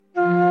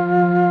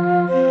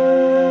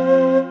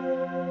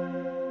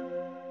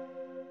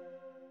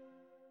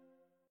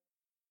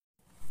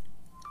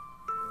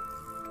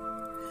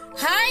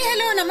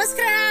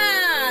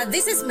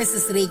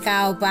Mrs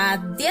ರೇಖಾ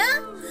ಉಪಾಧ್ಯ.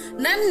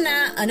 ನನ್ನ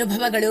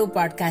ಅನುಭವಗಳು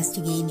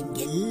ಪಾಡ್ಕಾಸ್ಟ್ಗೆ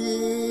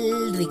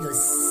ನಿಮ್ಗೆಲ್ಲರಿಗೂ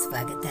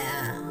ಸ್ವಾಗತ.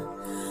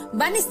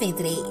 ಬನ್ನಿ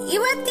ಸ್ನೇಹಿತರೆ,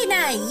 ಇವತ್ತಿನ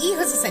ಈ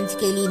ಹೊಸ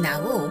ಸಂಚಿಕೆಯಲ್ಲಿ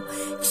ನಾವು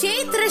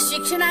ಕ್ಷೇತ್ರ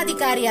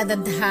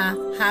ಶಿಕ್ಷಣಾಧಿಕಾರಿಯಾದಂತಹ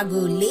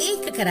ಹಾಗೂ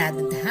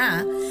ಲೇಖಕರಾದಂತಹ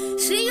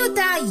ಶ್ರೀಯುತ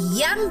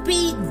M.P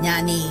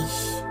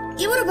ಜ್ಞಾನೇಶ್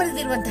ಇವರು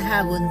ಬರೆದಿರುವಂತಹ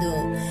ಒಂದು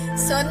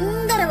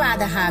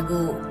ಸುಂದರವಾದ ಹಾಗೂ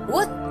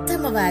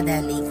ಉತ್ತಮವಾದ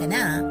ಲೇಖನ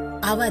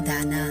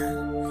ಅವಧಾನ.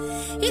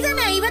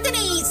 ಇದನ್ನ ಇವತ್ತಿನ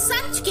ಈ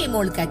ಸಂಚಿಕೆ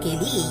ಮೂಲಕ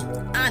ಕೇಳಿ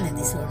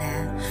ಆನಂದಿಸೋಣ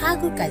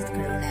ಹಾಗೂ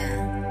ಕಲ್ತ್ಕೊಳ್ಳೋಣ.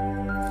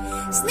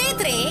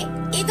 ಸ್ನೇಹಿತರೆ,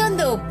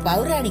 ಇದೊಂದು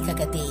ಪೌರಾಣಿಕ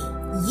ಕತೆ.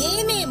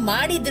 ಏನೇ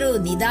ಮಾಡಿದ್ರೂ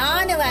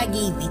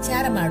ನಿಧಾನವಾಗಿ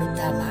ವಿಚಾರ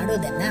ಮಾಡುತ್ತಾ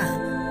ಮಾಡೋದನ್ನ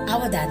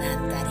ಅವಧಾನ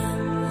ಅಂತಾರೆ.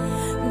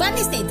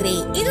 ಬನ್ನಿ ಸ್ನೇಹಿತರೆ,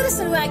 ಇದರ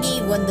ಸಲುವಾಗಿ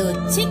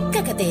ಒಂದು ಚಿಕ್ಕ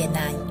ಕಥೆಯನ್ನ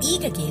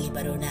ಈಗ ಕೇಳಿ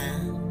ಬರೋಣ.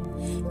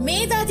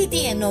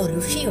 ಮೇಧಾತಿಥಿ ಅನ್ನೋ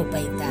ಋಷಿ ಒಬ್ಬ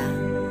ಇದ್ದ.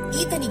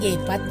 ಈತನಿಗೆ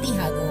ಪತ್ನಿ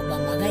ಹಾಗೂ ಒಬ್ಬ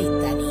ಮಗ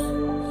ಇದ್ದಾನೆ.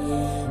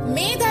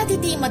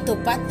 ಮೇಧಾತಿಥಿ ಮತ್ತು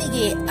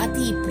ಪತ್ನಿಗೆ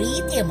ಅತಿ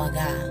ಪ್ರೀತಿಯ ಮಗ.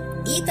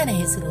 ಈತನ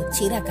ಹೆಸರು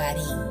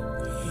ಚಿರಕಾರಿ.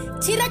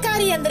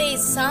 ಚಿರಕಾರಿ ಅಂದ್ರೆ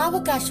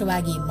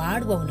ಸಾವಕಾಶವಾಗಿ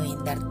ಮಾಡುವವನು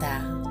ಎಂದರ್ಥ.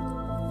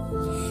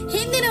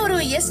 ಹಿಂದಿನವರು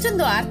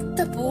ಎಷ್ಟೊಂದು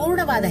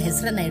ಅರ್ಥಪೂರ್ಣವಾದ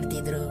ಹೆಸರನ್ನ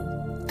ಇಡ್ತಿದ್ರು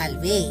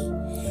ಅಲ್ವೇ?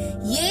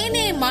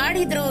 ಏನೇ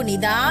ಮಾಡಿದ್ರೂ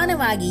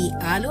ನಿಧಾನವಾಗಿ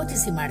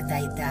ಆಲೋಚಿಸಿ ಮಾಡ್ತಾ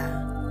ಇದ್ದ.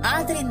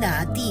 ಆದ್ರಿಂದ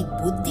ಅತಿ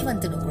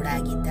ಬುದ್ಧಿವಂತನು ಕೂಡ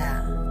ಆಗಿದ್ದ.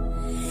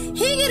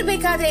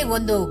 ಹೀಗಿರ್ಬೇಕಾದ್ರೆ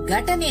ಒಂದು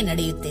ಘಟನೆ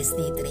ನಡೆಯುತ್ತೆ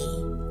ಸ್ನೇಹಿತರೆ.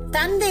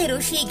 ತಂದೆ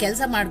ಋಷಿ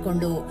ಕೆಲಸ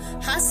ಮಾಡಿಕೊಂಡು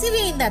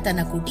ಹಸಿವೆಯಿಂದ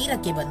ತನ್ನ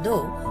ಕುಟೀರಕ್ಕೆ ಬಂದು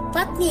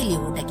ಪತ್ನಿಯಲ್ಲಿ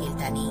ಊಟ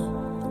ಕೇಳ್ತಾನೆ.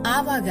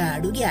 ಆವಾಗ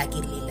ಅಡುಗೆ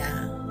ಆಗಿರ್ಲಿಲ್ಲ.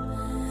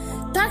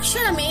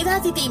 ತಕ್ಷಣ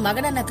ಮೇಧಾತಿಥಿ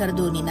ಮಗನನ್ನ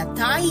ಕರೆದು ನಿನ್ನ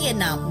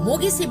ತಾಯಿಯನ್ನ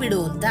ಮುಗಿಸಿ ಬಿಡು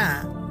ಅಂತ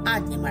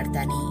ಆಜ್ಞೆ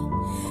ಮಾಡ್ತಾನೆ.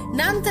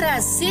 ನಂತರ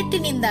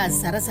ಸಿಟ್ಟಿನಿಂದ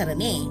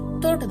ಸರಸರನೆ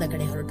ತೋಟದ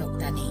ಕಡೆ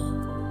ಹೊರಟೋಗ್ತಾನೆ.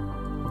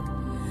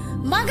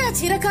 ಮಗ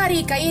ಚಿರಕಾರಿ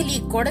ಕೈಯಲ್ಲಿ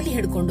ಕೊಡಲಿ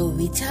ಹಿಡ್ಕೊಂಡು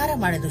ವಿಚಾರ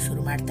ಮಾಡಲು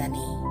ಶುರು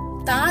ಮಾಡ್ತಾನೆ.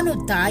 ತಾನು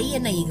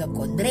ತಾಯಿಯನ್ನ ಈಗ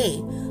ಕೊಂದ್ರೆ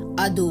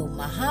ಅದು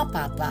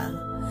ಮಹಾಪಾಪ.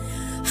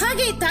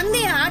 ಹಾಗೆ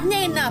ತಂದೆಯ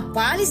ಆಜ್ಞೆಯನ್ನ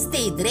ಪಾಲಿಸದೇ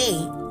ಇದ್ರೆ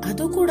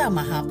ಅದು ಕೂಡ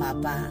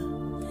ಮಹಾಪಾಪ.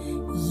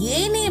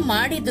 ಏನೇ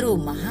ಮಾಡಿದ್ರೂ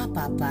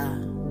ಮಹಾಪಾಪ.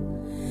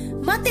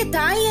 ಮತ್ತೆ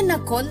ತಾಯಿಯನ್ನ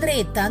ಕೊಂದ್ರೆ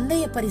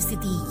ತಂದೆಯ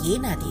ಪರಿಸ್ಥಿತಿ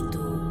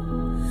ಏನಾದೀತು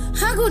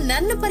ಹಾಗೂ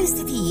ನನ್ನ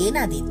ಪರಿಸ್ಥಿತಿ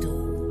ಏನಾದೀತು?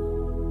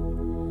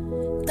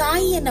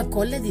 ತಾಯಿಯನ್ನ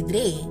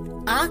ಕೊಲ್ಲದಿದ್ರೆ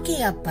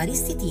ಆಕೆಯ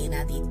ಪರಿಸ್ಥಿತಿ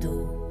ಏನಾದೀತು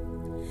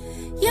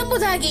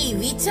ಎಂಬುದಾಗಿ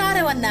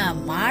ವಿಚಾರವನ್ನ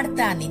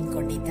ಮಾಡ್ತಾ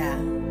ನಿಂತ್ಕೊಂಡಿದ್ದ.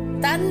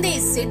 ತಂದೆ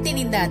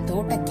ಸಿಟ್ಟಿನಿಂದ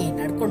ತೋಟಕ್ಕೆ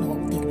ನಡ್ಕೊಂಡು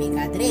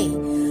ಹೋಗ್ತಿರ್ಬೇಕಾದ್ರೆ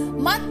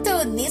ಮತ್ತು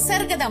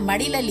ನಿಸರ್ಗದ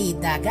ಮಡಿಲಲ್ಲಿ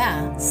ಇದ್ದಾಗ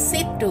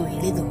ಸಿಟ್ಟು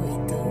ಇಳಿದು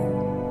ಹೋಯಿತು.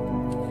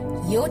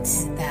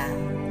 ಯೋಚಿಸಿದ,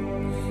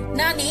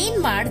 ನಾನೇನ್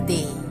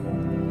ಮಾಡ್ದೆ?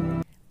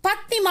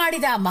 ಪತ್ನಿ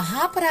ಮಾಡಿದ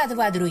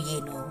ಮಹಾಪರಾಧವಾದರೂ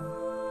ಏನು?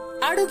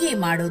 ಅಡುಗೆ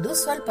ಮಾಡೋದು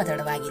ಸ್ವಲ್ಪ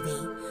ತಡವಾಗಿದೆ,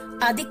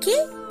 ಅದಕ್ಕೆ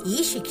ಈ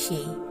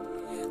ಶಿಕ್ಷೆ.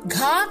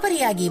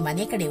 ಗಾಬರಿಯಾಗಿ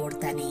ಮನೆ ಕಡೆ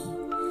ಓಡ್ತಾನೆ.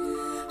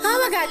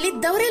 ಆವಾಗ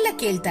ಅಲ್ಲಿದ್ದವರೆಲ್ಲ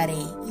ಕೇಳ್ತಾರೆ,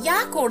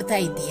 ಯಾಕೆ ಓಡ್ತಾ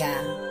ಇದ್ದೀಯಾ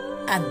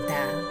ಅಂತ.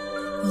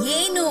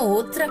 ಏನು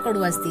ಉತ್ತರ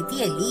ಕೊಡುವ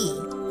ಸ್ಥಿತಿಯಲ್ಲಿ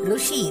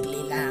ಋಷಿ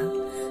ಇರ್ಲಿಲ್ಲ.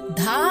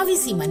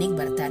 ಧಾವಿಸಿ ಮನೆಗೆ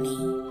ಬರ್ತಾನೆ.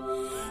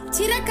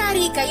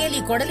 ಚಿರಕಾರಿ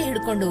ಕೈಯಲ್ಲಿ ಕೊಡಲಿ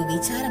ಹಿಡ್ಕೊಂಡು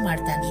ವಿಚಾರ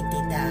ಮಾಡ್ತಾ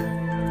ನಿಂತಿದ್ದ.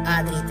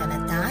 ಆದ್ರೆ ತನ್ನ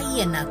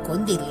ತಾಯಿಯನ್ನ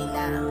ಕೊಂದಿರ್ಲಿಲ್ಲ.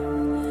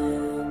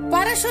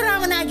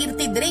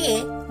 ಪರಶುರಾಮನಾಗಿರ್ತಿದ್ರೆ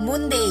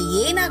ಮುಂದೆ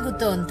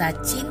ಏನಾಗುತ್ತೋ ಅಂತ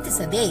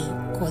ಚಿಂತಿಸದೆ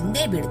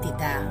ಕೊಂದೇ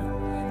ಬಿಡ್ತಿದ್ದ.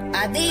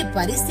 ಅದೇ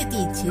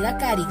ಪರಿಸ್ಥಿತಿ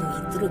ಚಿರಕಾರಿಗೂ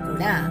ಇದ್ರೂ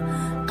ಕೂಡ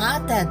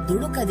ಆತ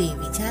ದುಡುಕದೆ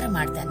ವಿಚಾರ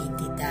ಮಾಡ್ತಾ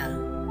ನಿಂತಿದ್ದ.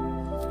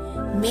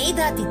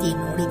 ಮೇಧಾತಿಥಿ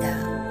ನೋಡಿದ.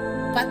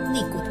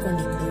 ಪತ್ನಿ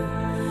ಕೂತ್ಕೊಂಡಿದ್ಲು.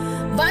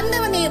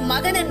 ಬಂದವನೇ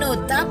ಮಗನನ್ನು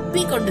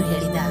ತಪ್ಪಿಕೊಂಡು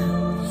ಹೇಳಿದ,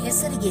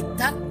 ಹೆಸರಿಗೆ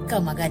ತಕ್ಕ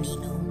ಮಗ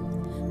ನೀನು.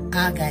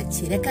 ಆಗ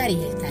ಚಿರಕಾರಿ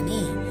ಹೇಳ್ತಾನೆ,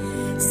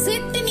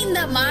 ಸಿಟ್ಟಿನಿಂದ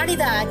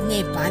ಮಾಡಿದ ಆಜ್ಞೆ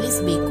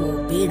ಪಾಲಿಸಬೇಕು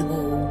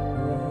ಬೇಡವೋ?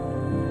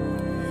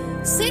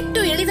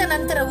 ಸಿಟ್ಟು ಇಳಿದ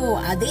ನಂತರವೂ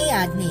ಅದೇ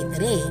ಆಜ್ಞೆ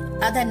ಇದ್ದರೆ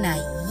ಅದನ್ನ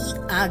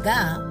ಆಗ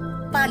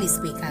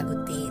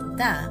ಪಾಲಿಸಬೇಕಾಗುತ್ತೆ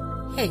ಅಂತ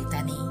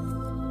ಹೇಳ್ತಾನೆ.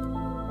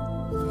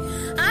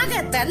 ಆಗ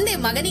ತಂದೆ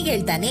ಮಗನಿಗೆ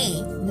ಹೇಳ್ತಾನೆ,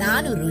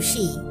 ನಾನು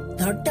ಋಷಿ,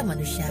 ದೊಡ್ಡ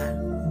ಮನುಷ್ಯ,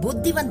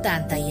 ಬುದ್ಧಿವಂತ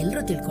ಅಂತ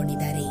ಎಲ್ಲರೂ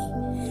ತಿಳ್ಕೊಂಡಿದ್ದಾರೆ.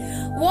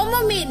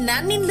 ಒಮ್ಮೊಮ್ಮೆ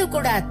ನನ್ನಿಂದಲೂ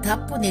ಕೂಡ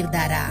ತಪ್ಪು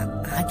ನಿರ್ಧಾರ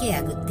ಹಾಗೆ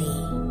ಆಗುತ್ತೆ.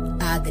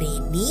 ಆದ್ರೆ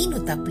ನೀನು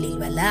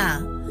ತಪ್ಪಲಿಲ್ವಲ್ಲ.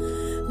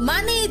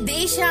 ಮನೆ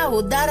ದೇಶ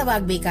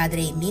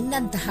ಉದ್ಧಾರವಾಗಬೇಕಾದ್ರೆ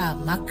ನಿನ್ನಂತಹ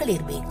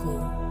ಮಕ್ಕಳಿರ್ಬೇಕು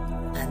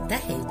ಅಂತ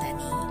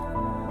ಹೇಳ್ತಾನೆ.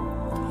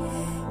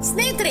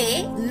 ಸ್ನೇಹಿತರೆ,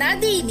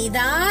 ನದಿ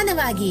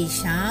ನಿಧಾನವಾಗಿ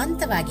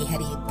ಶಾಂತವಾಗಿ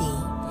ಹರಿಯುತ್ತೆ.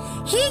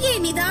 ಹೀಗೆ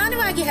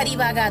ನಿಧಾನವಾಗಿ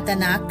ಹರಿಯುವಾಗ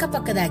ತನ್ನ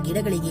ಅಕ್ಕಪಕ್ಕದ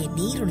ಗಿಡಗಳಿಗೆ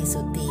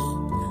ನೀರುಣಿಸುತ್ತೆ,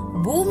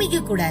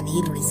 ಭೂಮಿಗೂ ಕೂಡ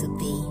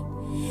ನೀರುಣಿಸುತ್ತೆ.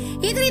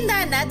 ಇದರಿಂದ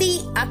ನದಿ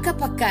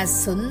ಅಕ್ಕಪಕ್ಕ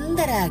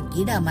ಸುಂದರ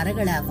ಗಿಡ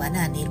ಮರಗಳ ವನ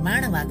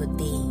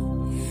ನಿರ್ಮಾಣವಾಗುತ್ತೆ.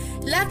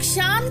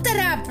 ಲಕ್ಷಾಂತರ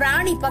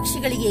ಪ್ರಾಣಿ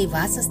ಪಕ್ಷಿಗಳಿಗೆ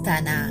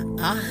ವಾಸಸ್ಥಾನ,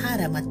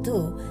 ಆಹಾರ ಮತ್ತು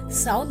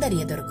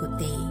ಸೌಂದರ್ಯ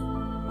ದೊರಕುತ್ತೆ.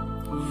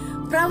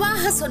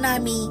 ಪ್ರವಾಹ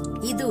ಸುನಾಮಿ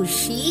ಇದು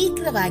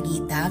ಶೀಘ್ರವಾಗಿ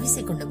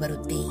ಧಾವಿಸಿಕೊಂಡು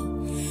ಬರುತ್ತೆ.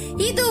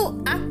 ಇದು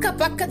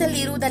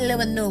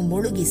ಅಕ್ಕಪಕ್ಕದಲ್ಲಿರುವುದೆಲ್ಲವನ್ನು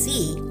ಮುಳುಗಿಸಿ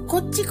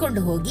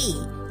ಕೊಚ್ಚಿಕೊಂಡು ಹೋಗಿ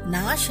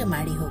ನಾಶ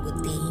ಮಾಡಿ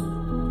ಹೋಗುತ್ತೆ.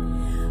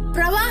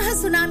 ಪ್ರವಾಹ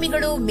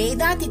ಸುನಾಮಿಗಳು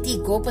ಮೇಧಾತಿಥಿ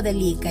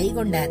ಕೋಪದಲ್ಲಿ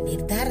ಕೈಗೊಂಡ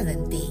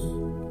ನಿರ್ಧಾರದಂತೆ.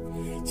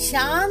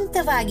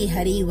 ಶಾಂತವಾಗಿ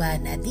ಹರಿಯುವ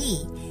ನದಿ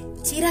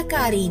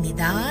ಚಿರಕಾರಿ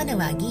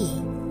ನಿಧಾನವಾಗಿ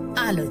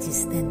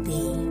ಆಲೋಚಿಸಿದಂತೆ.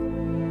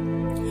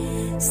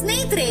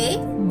 ಸ್ನೇಹಿತರೆ,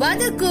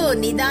 ಬದುಕು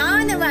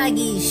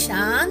ನಿಧಾನವಾಗಿ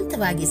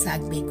ಶಾಂತವಾಗಿ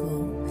ಸಾಗಬೇಕು.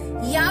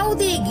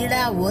 ಯಾವುದೇ ಗಿಡ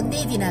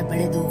ಒಂದೇ ದಿನ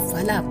ಬೆಳೆದು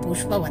ಫಲ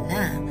ಪುಷ್ಪವನ್ನ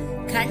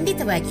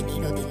ಖಂಡಿತವಾಗಿ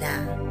ನೀಡೋದಿಲ್ಲ.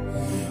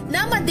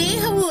 ನಮ್ಮ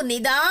ದೇಹವು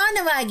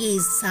ನಿಧಾನವಾಗಿ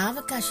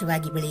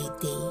ಸಾವಕಾಶವಾಗಿ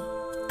ಬೆಳೆಯುತ್ತೆ.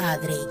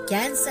 ಆದರೆ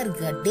ಕ್ಯಾನ್ಸರ್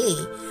ಗಡ್ಡೆ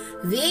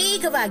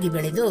ವೇಗವಾಗಿ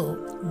ಬೆಳೆದು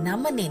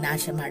ನಮ್ಮನ್ನೇ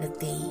ನಾಶ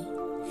ಮಾಡುತ್ತೆ.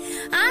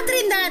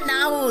 ಆದ್ರಿಂದ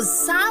ನಾವು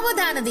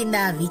ಸಾವಧಾನದಿಂದ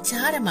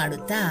ವಿಚಾರ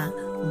ಮಾಡುತ್ತಾ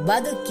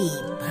ಬದುಕಿ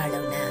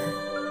ಬಾಳೋಣ,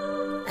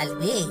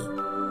 ಅಲ್ವೇ?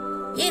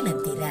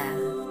 ಏನಂತೀರಾ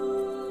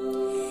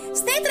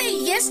ಸ್ನೇಹಿತರೆ?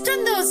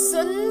 ಎಷ್ಟೊಂದು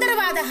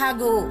ಸುಂದರವಾದ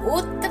ಹಾಗೂ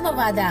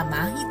ಉತ್ತಮವಾದ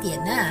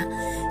ಮಾಹಿತಿಯನ್ನ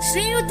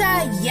ಶ್ರೀಯುತ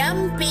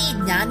M.P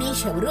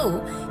ಜ್ಞಾನೇಶ್ ಅವರು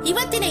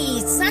ಇವತ್ತಿನ ಈ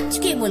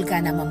ಸಂಚಿಕೆ ಮೂಲಕ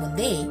ನಮ್ಮ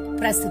ಮುಂದೆ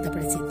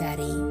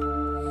ಪ್ರಸ್ತುತಪಡಿಸಿದ್ದಾರೆ.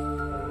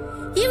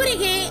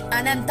 ಇವರಿಗೆ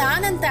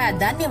ಅನಂತಾನಂತ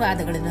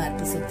ಧನ್ಯವಾದಗಳನ್ನು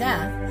ಅರ್ಪಿಸುತ್ತಾ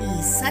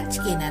ಈ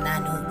ಸಂಚಿಕೆನ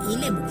ನಾನು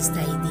ಇಲ್ಲೇ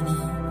ಮುಗಿಸ್ತಾ ಇದ್ದೀನಿ.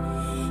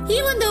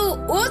 ಈ ಒಂದು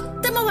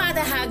ಉತ್ತಮವಾದ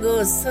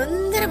ಹಾಗೂ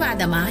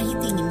ಸುಂದರವಾದ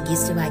ಮಾಹಿತಿ ನಿಮ್ಗೆ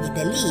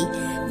ಇಷ್ಟವಾಗಿದ್ದಲ್ಲಿ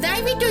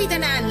ದಯವಿಟ್ಟು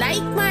ಇದನ್ನ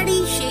ಲೈಕ್ ಮಾಡಿ,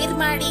 ಶೇರ್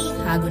ಮಾಡಿ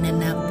ಹಾಗೂ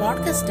ನನ್ನ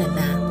ಪಾಡ್ಕಾಸ್ಟ್ ಅನ್ನ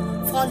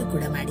ಫಾಲೋ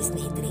ಕೂಡ ಮಾಡಿ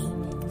ಸ್ನೇಹಿತರೆ.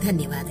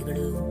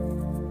 ಧನ್ಯವಾದಗಳು.